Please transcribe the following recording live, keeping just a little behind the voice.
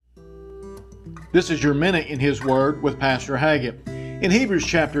This is your Minute in His Word with Pastor Haggett. In Hebrews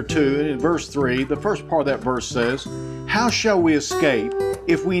chapter 2 and in verse 3, the first part of that verse says, "How shall we escape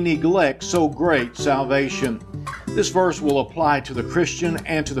if we neglect so great salvation?" This verse will apply to the Christian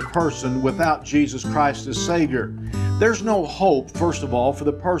and to the person without Jesus Christ as Savior. There's no hope, first of all, for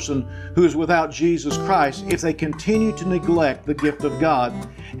the person who is without Jesus Christ if they continue to neglect the gift of God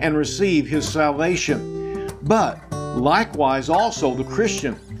and receive His salvation. But likewise also the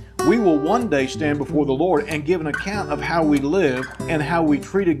Christian, we will one day stand before the Lord and give an account of how we live and how we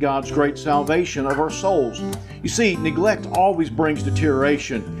treated God's great salvation of our souls. You see, neglect always brings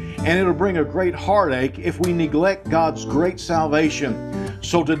deterioration, and it'll bring a great heartache if we neglect God's great salvation.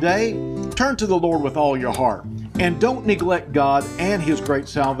 So today, turn to the Lord with all your heart, and don't neglect God and His great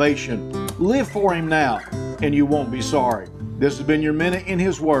salvation. Live for Him now, and you won't be sorry. This has been your Minute in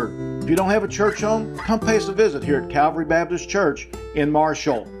His Word. If you don't have a church home, come pay us a visit here at Calvary Baptist Church in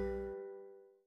Marshall.